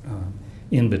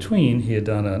 In between, he had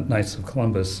done a Knights of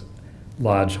Columbus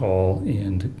Lodge Hall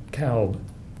in DeKalb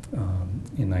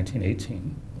in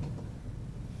 1918.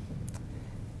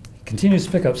 He continues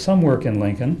to pick up some work in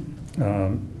Lincoln,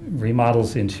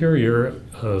 remodels the interior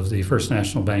of the First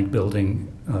National Bank building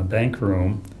bank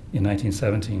room in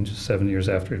 1917, just 7 years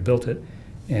after he built it,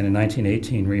 and in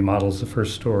 1918 remodels the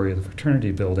first story of the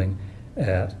fraternity building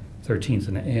at 13th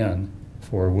and N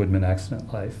for Woodman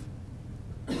Accident Life.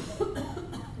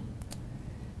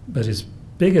 But his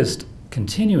biggest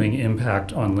continuing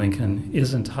impact on Lincoln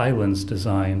isn't Hyland's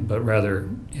design, but rather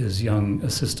his young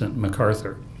assistant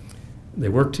MacArthur. They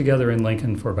worked together in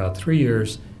Lincoln for about 3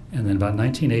 years, and then about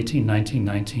 1918,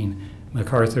 1919,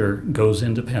 MacArthur goes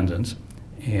independent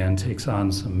and takes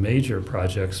on some major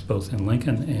projects both in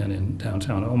Lincoln and in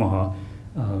downtown Omaha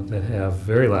that have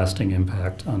very lasting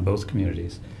impact on both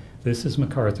communities. This is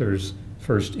MacArthur's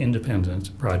first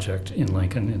independent project in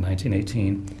Lincoln in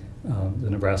 1918,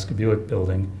 the Nebraska Buick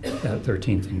building at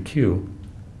 13th and Q.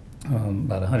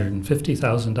 About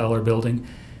 $150,000 building,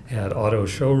 had auto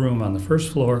showroom on the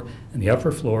first floor, and the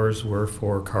upper floors were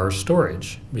for car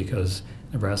storage because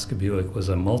Nebraska Buick was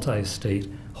a multi-state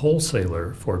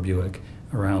wholesaler for Buick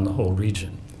around the whole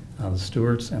region. The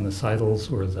Stewarts and the Seidels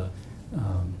were the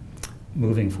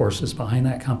moving forces behind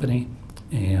that company,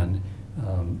 and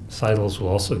Seidels will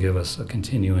also give us a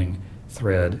continuing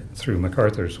thread through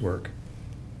MacArthur's work.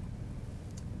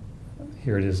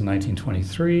 Here it is in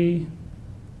 1923.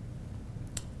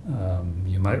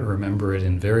 You might remember it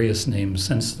in various names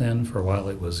since then. For a while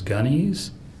it was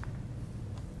Gunny's,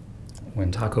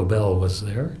 when Taco Bell was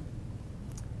there.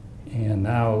 And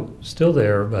now still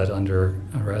there, but under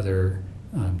a rather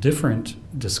different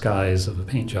disguise of a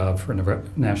paint job for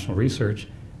National Research,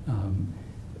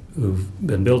 who've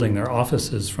been building their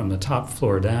offices from the top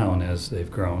floor down as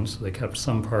they've grown, so they kept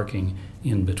some parking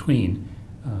in between,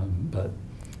 but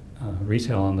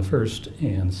retail on the first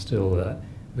and still that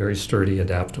very sturdy,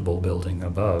 adaptable building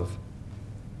above.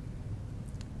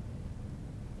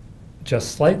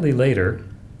 Just slightly later,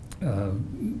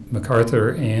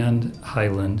 MacArthur and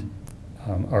Hyland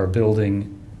are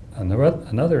building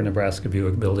another Nebraska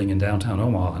Buick building in downtown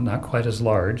Omaha, not quite as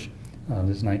large.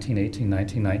 This is 1918,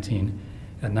 1919,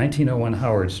 at 1901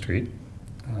 Howard Street.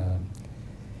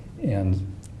 And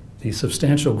the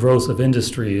substantial growth of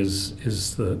industry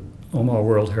is the Omaha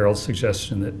World Herald's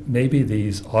suggestion that maybe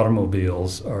these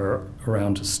automobiles are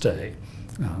around to stay.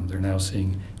 They're now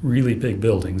seeing really big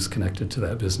buildings connected to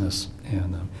that business,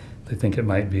 and they think it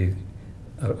might be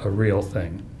a real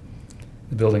thing.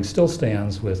 The building still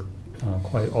stands with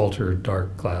quite altered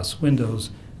dark glass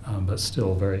windows, but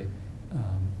still very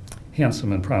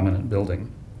handsome and prominent building.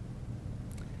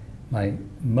 My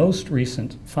most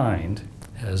recent find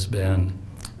has been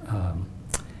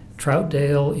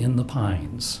Troutdale in the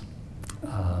Pines.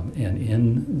 And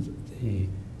in the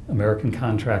American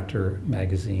Contractor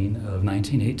magazine of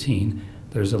 1918,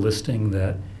 there's a listing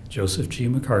that Joseph G.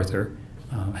 MacArthur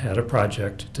had a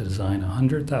project to design a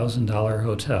 $100,000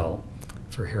 hotel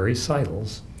for Harry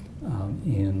Seidels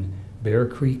in Bear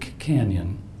Creek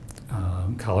Canyon,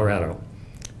 Colorado.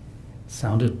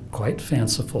 Sounded quite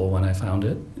fanciful when I found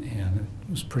it, and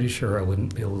I was pretty sure I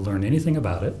wouldn't be able to learn anything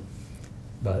about it,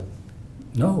 but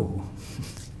no.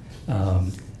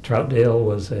 Troutdale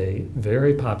was a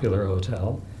very popular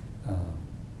hotel.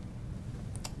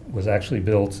 Was actually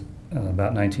built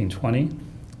about 1920.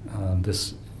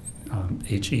 This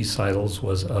H.E. Seidels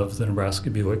was of the Nebraska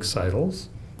Buick Seidels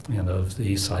and of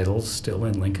the Seidels still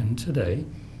in Lincoln today,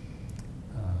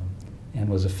 and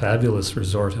was a fabulous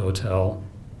resort hotel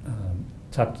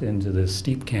tucked into this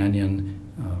steep canyon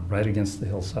right against the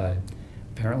hillside.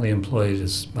 Apparently employed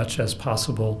as much as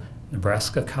possible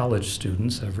Nebraska college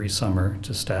students every summer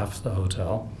to staff the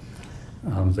hotel.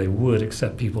 They would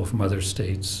accept people from other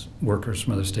states, workers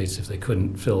from other states, if they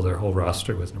couldn't fill their whole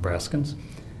roster with Nebraskans.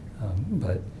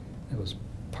 But it was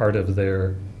part of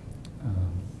their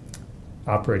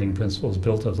operating principles,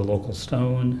 built of the local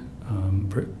stone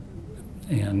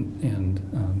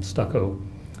and stucco,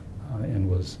 and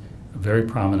was a very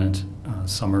prominent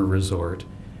summer resort,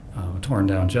 torn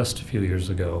down just a few years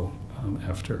ago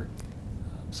after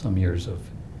some years of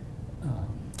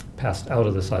passed out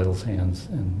of the Seidel's hands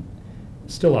and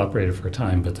still operated for a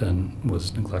time, but then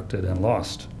was neglected and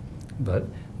lost. But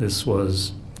this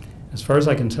was, as far as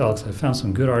I can tell, because I found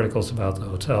some good articles about the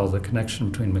hotel, the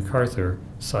connection between MacArthur,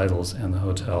 Seidel's, and the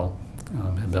hotel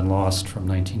had been lost from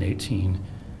 1918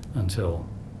 until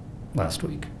last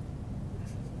week.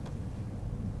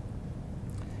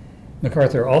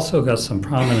 MacArthur also got some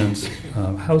prominent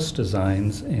house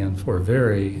designs, and for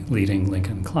very leading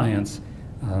Lincoln clients,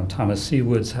 Thomas C.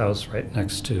 Wood's house right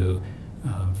next to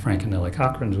Frank and Nellie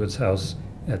Cochran's Wood's house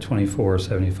at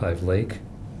 2475 Lake.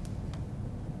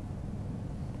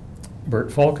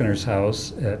 Bert Falconer's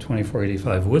house at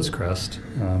 2485 Woods Crest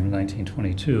in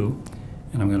 1922.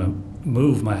 And I'm going to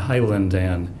move my Hyland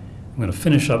and I'm going to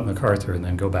finish up MacArthur and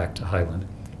then go back to Hyland.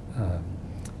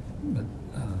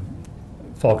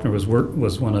 Faulkner was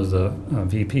one of the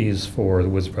VPs for the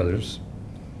Woods Brothers.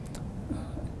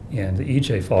 And the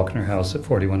E.J. Faulkner House at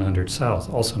 4100 South,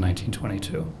 also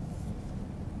 1922.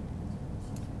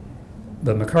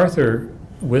 But MacArthur,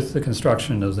 with the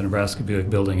construction of the Nebraska Buick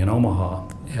Building in Omaha,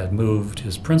 had moved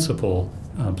his principal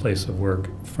place of work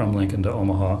from Lincoln to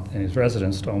Omaha and his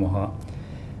residence to Omaha.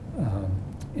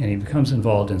 And he becomes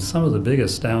involved in some of the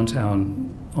biggest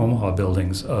downtown Omaha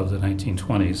buildings of the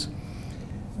 1920s.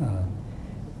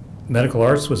 Medical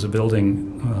Arts was a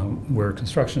building where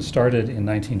construction started in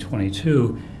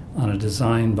 1922 on a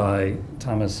design by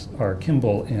Thomas R.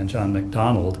 Kimball and John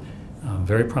McDonald,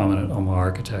 very prominent Omaha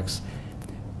architects.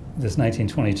 This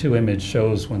 1922 image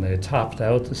shows when they had topped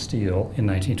out the steel in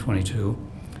 1922.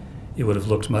 It would have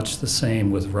looked much the same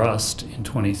with rust in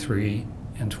 23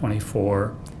 and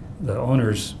 24. The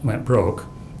owners went broke,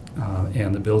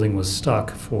 and the building was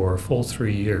stuck for a full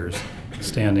 3 years,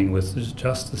 standing with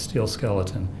just the steel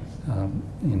skeleton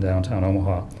in downtown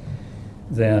Omaha.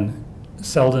 Then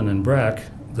Selden and Breck,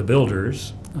 the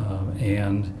builders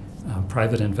and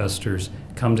private investors,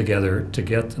 come together to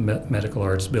get the Medical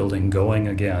Arts building going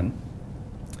again.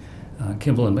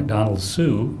 Kimball and McDonald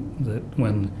sue that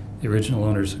when the original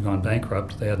owners had gone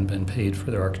bankrupt, they hadn't been paid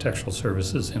for their architectural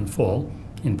services in full,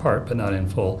 in part, but not in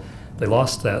full. They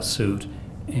lost that suit,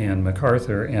 and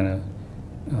MacArthur and a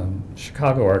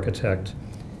Chicago architect,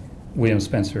 William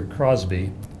Spencer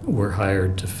Crosby, were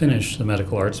hired to finish the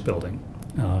Medical Arts building,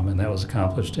 and that was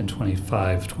accomplished in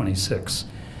 25, 26.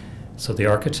 So the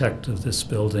architect of this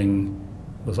building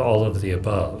was all of the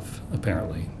above,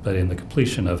 apparently, but in the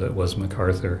completion of it was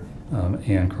MacArthur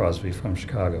and Crosby from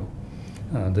Chicago.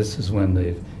 This is when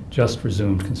they've just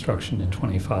resumed construction in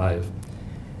 25.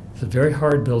 It's a very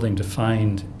hard building to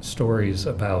find stories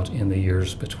about in the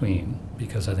years between,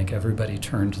 because I think everybody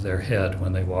turned their head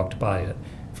when they walked by it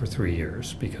for 3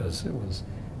 years, because it was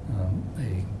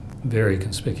a very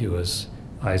conspicuous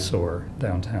eyesore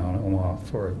downtown Omaha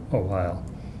for a while.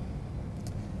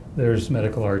 There's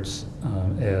Medical Arts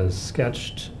as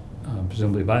sketched,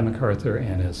 presumably by MacArthur,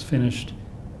 and as finished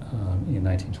in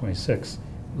 1926.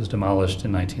 It was demolished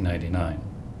in 1999.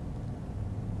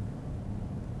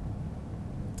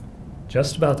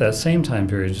 Just about that same time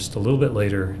period, just a little bit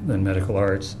later than Medical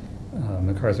Arts,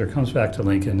 MacArthur comes back to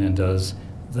Lincoln and does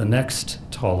the next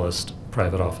tallest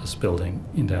private office building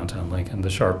in downtown Lincoln, the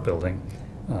Sharp Building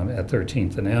at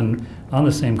 13th and N, on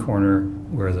the same corner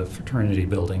where the fraternity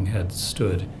building had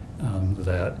stood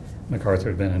that MacArthur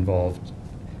had been involved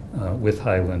with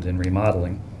Hyland in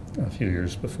remodeling a few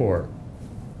years before.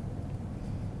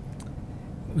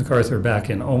 MacArthur, back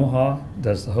in Omaha,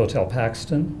 does the Hotel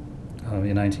Paxton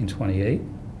in 1928,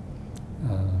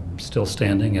 still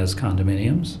standing as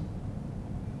condominiums.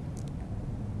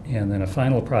 And then a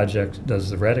final project does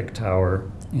the Reddick Tower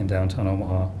in downtown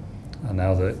Omaha.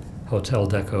 Now the Hotel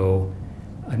Deco,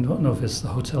 I don't know if it's the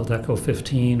Hotel Deco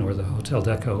 15 or the Hotel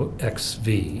Deco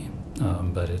XV,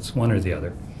 but it's one or the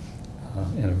other.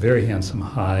 And a very handsome,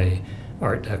 high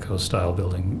Art Deco style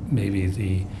building, maybe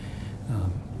the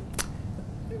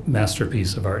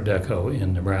masterpiece of Art Deco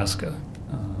in Nebraska.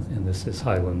 And this is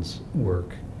Hyland's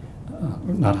work,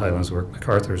 not Hyland's work,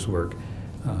 MacArthur's work,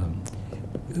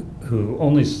 who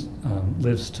only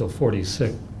lives till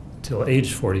 46, till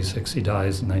age 46. He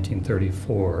dies in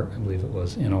 1934, I believe it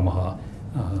was, in Omaha.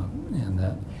 And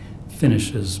that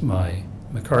finishes my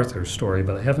MacArthur story,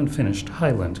 but I haven't finished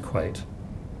Hyland quite.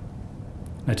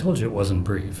 I told you it wasn't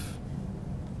brief.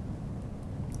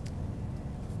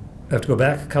 I have to go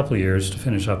back a couple of years to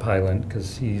finish up Hyland,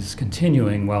 because he's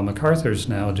continuing while MacArthur's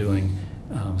now doing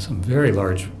some very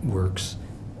large works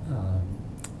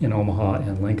in Omaha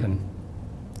and Lincoln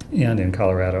and in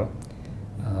Colorado.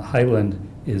 Hyland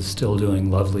is still doing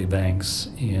lovely banks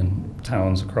in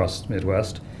towns across the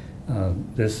Midwest.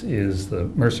 This is the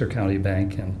Mercer County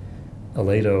Bank in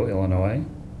Aledo, Illinois,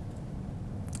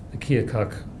 the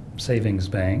Keokuk Savings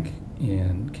Bank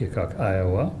in Keokuk,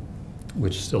 Iowa,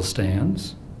 which still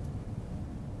stands,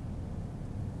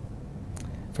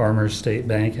 Farmers State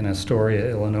Bank in Astoria,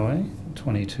 Illinois,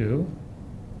 22.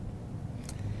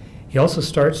 He also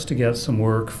starts to get some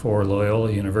work for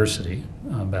Loyola University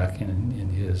back in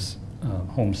his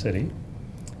home city,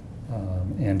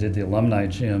 and did the alumni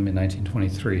gym in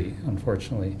 1923.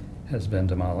 Unfortunately, has been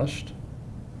demolished.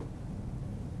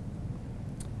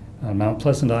 Mount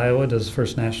Pleasant, Iowa does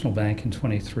First National Bank in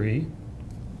 23.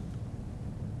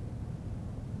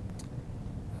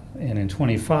 And in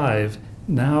 25,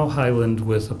 now Hyland,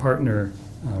 with a partner,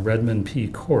 Redmond P.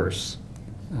 Corse,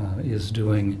 is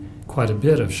doing quite a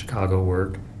bit of Chicago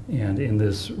work. And in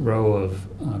this row of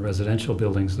residential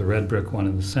buildings, the red brick one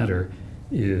in the center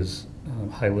is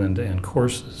Hyland and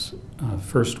Corse's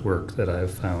first work that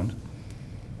I've found.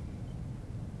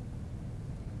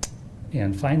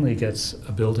 And finally gets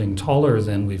a building taller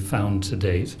than we've found to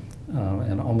date,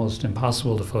 and almost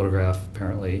impossible to photograph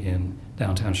apparently in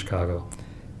downtown Chicago.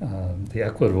 The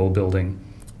Equitable building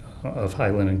of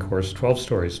Hyland and Corse, 12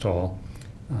 stories tall,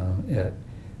 at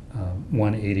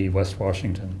 180 West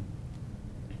Washington.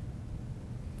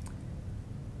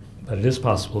 But it is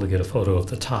possible to get a photo of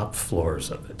the top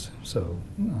floors of it, so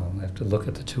I have to look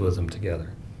at the two of them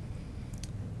together.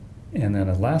 And then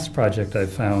a last project I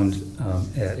found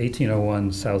at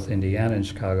 1801 South Indiana in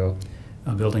Chicago,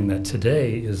 a building that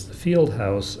today is the field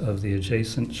house of the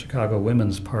adjacent Chicago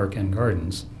Women's Park and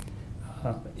Gardens,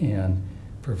 and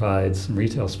provides some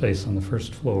retail space on the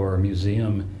first floor, a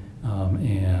museum,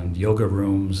 and yoga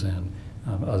rooms and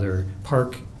other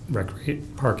park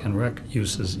and rec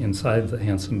uses inside the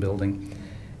handsome building.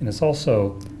 And it's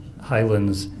also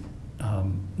Hyland's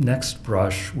next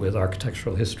brush with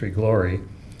architectural history glory,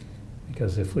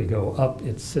 because if we go up,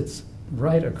 it sits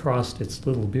right across its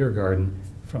little beer garden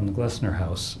from the Glessner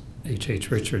House, H.H.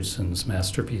 Richardson's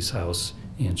masterpiece house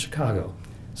in Chicago.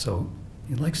 So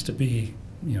he likes to be,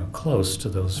 close to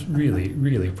those really,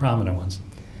 really prominent ones.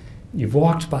 You've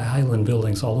walked by Hyland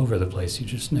buildings all over the place, you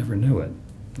just never knew it.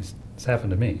 It's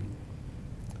happened to me.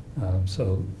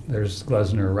 So there's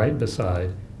Glessner right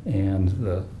beside, and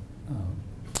the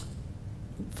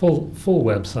full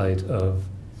website of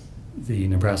the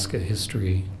Nebraska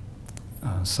History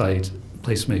site,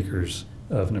 Placemakers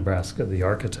of Nebraska, the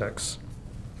Architects.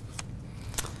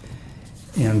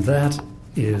 And that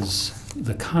is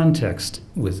the context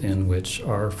within which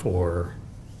our 4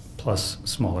 plus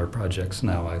smaller projects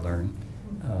now I learn,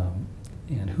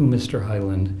 and who Mr.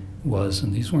 Hyland was.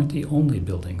 And these weren't the only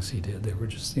buildings he did. They were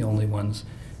just the only ones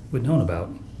we'd known about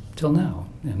till now.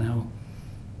 And now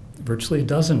virtually a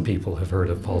dozen people have heard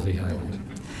of Paul V. Hyland.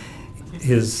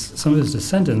 Some of his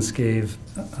descendants gave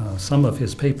some of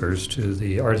his papers to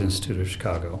the Art Institute of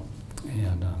Chicago,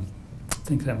 and I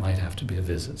think that might have to be a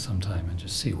visit sometime and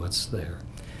just see what's there.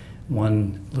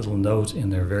 One little note in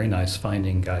their very nice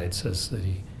finding guide says that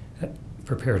he had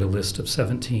prepared a list of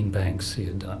 17 banks he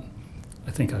had done.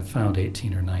 I think I've found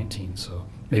 18 or 19, so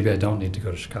maybe I don't need to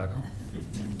go to Chicago.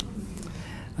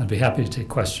 I'd be happy to take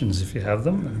questions if you have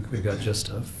them. I think we've got just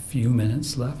a few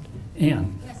minutes left.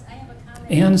 Anne. Yes, I have a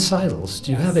comment. Anne Seidels,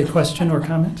 do you have a question or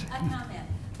comment? A comment.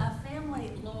 A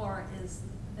family lore is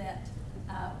that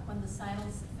when the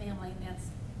Seidels family, that's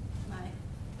my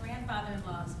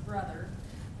grandfather-in-law's brother,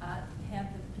 had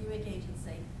the Buick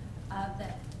agency,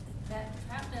 that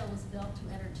Troutdale was built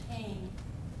to entertain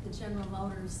the General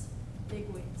Motors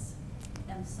bigwigs.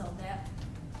 And so that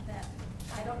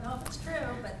I don't know if it's true,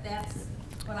 but that's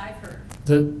what I've heard.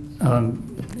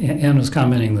 Anne was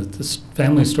commenting that this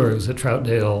family story was that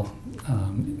Troutdale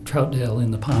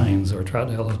in the Pines, or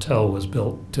Troutdale Hotel, was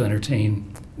built to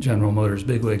entertain General Motors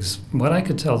bigwigs. From what I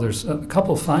could tell, there's a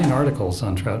couple fine articles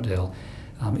on Troutdale.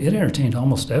 It entertained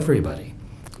almost everybody,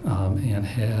 and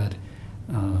had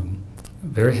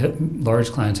very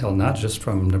large clientele, not just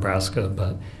from Nebraska,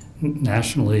 but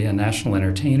nationally, and national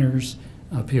entertainers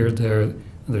appeared there.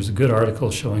 There's a good article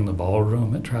showing the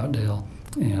ballroom at Troutdale,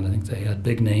 and I think they had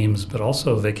big names, but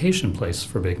also a vacation place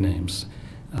for big names.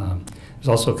 There's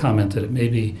also a comment that it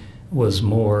maybe was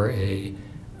more a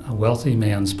wealthy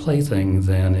man's plaything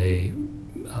than a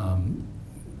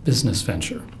business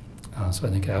venture. So I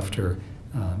think after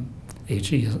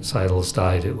H.E. Seidels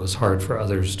died, it was hard for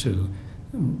others to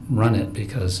run it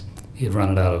because he had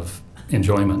run it out of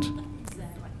enjoyment.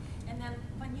 Exactly. And then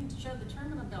when you showed the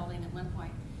terminal building at one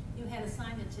point, you had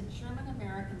assigned it to German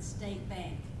American State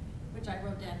Bank, which I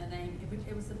wrote down the name.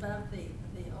 It was above the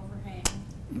overhang.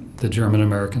 the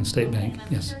German-American State Bank, And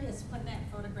I'm yes. curious when that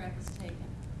photograph was taken.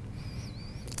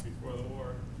 Before the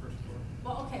war, first war.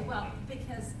 Well, okay, well,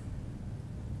 because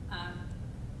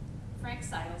Frank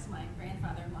Seidels, my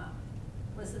grandfather-in-law,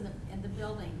 was in the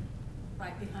building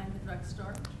right behind the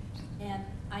drugstore. And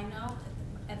I know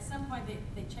at some point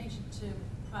they changed it to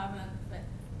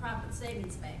Provident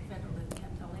Savings Bank, Federal didn't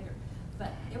come until later.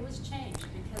 But it was changed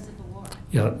because of the war.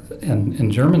 Yeah,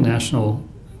 and German National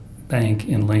Bank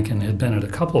in Lincoln had been at a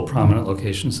couple of prominent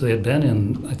locations. They had been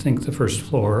in, I think, the first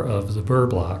floor of the Burr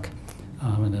Block,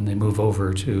 and then they move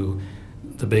over to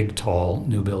the big, tall,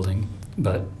 new building.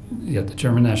 But yeah, the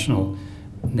German National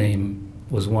name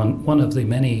was one of the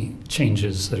many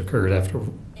changes that occurred after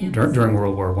during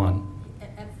World War I.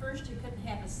 At first, you couldn't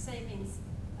have a savings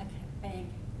bank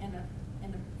and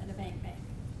a bank.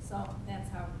 So that's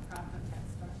how Provident got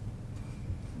started,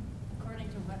 according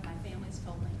to what my family's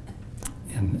told me.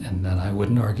 And then I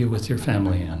wouldn't argue with your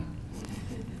family, Ann.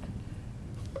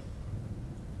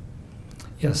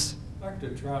 Yes?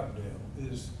 Dr. Troutdale,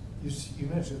 you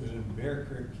mentioned it was in Bear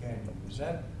Creek Canyon. Is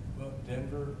that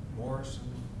Denver, Morrison,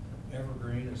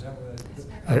 Evergreen? Is that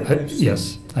what that is?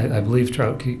 Yes, I believe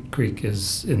Trout Creek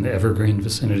is in the Evergreen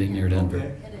vicinity near Denver.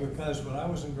 Okay, because when I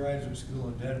was in graduate school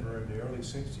in Denver in the early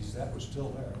 60s, that was still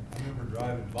there. I remember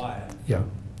driving by it. Yeah.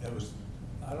 It was,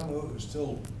 I don't know if it was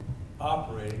still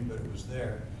operating, but it was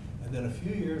there. And then a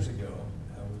few years ago,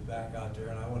 I was back out there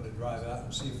and I wanted to drive out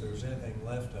and see if there was anything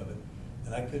left of it.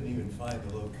 And I couldn't even find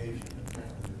the location.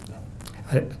 Apparently there's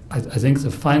nothing. I think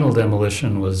the final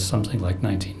demolition was something like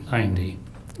 1990.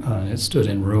 It stood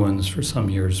in ruins for some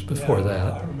years before Yeah,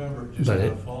 that. I remember it just but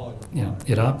kind of falling apart. Yeah,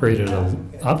 it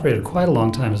operated quite a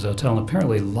long time as a hotel, and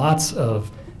apparently lots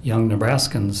of young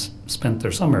Nebraskans spent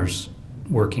their summers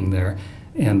working there.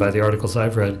 And by the articles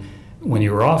I've read, when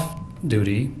you were off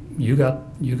duty, you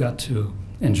got to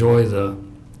enjoy the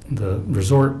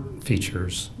resort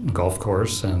features, golf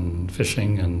course and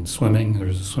fishing and swimming.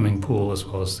 There's a swimming pool as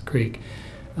well as the creek.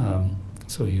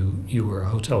 So you were a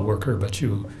hotel worker, but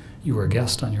you were a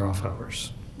guest on your off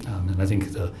hours. And I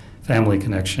think the family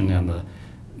connection and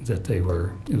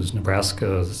it was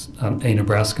Nebraska's, a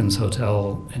Nebraskan's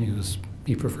hotel, and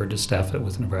he preferred to staff it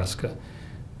with Nebraska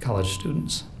college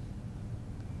students.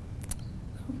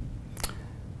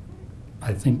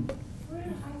 I think Where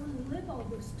did Hyland live all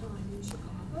this time, in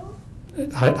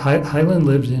Chicago? Hyland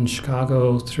lived in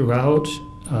Chicago throughout.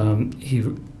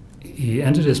 He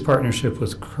ended his partnership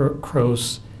with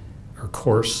Croce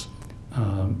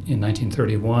in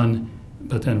 1931,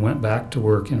 but then went back to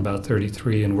work in about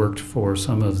 33 and worked for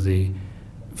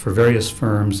for various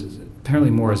firms,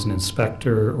 apparently more as an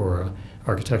inspector or an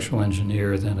architectural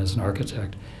engineer than as an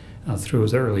architect. Through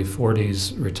the early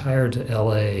 40s, retired to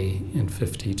LA in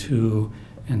 52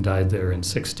 and died there in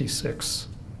 66.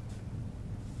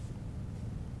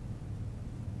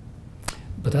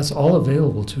 But that's all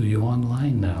available to you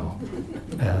online now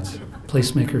at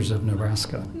Placemakers of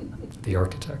Nebraska, the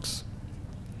architects.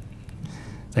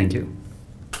 Thank you.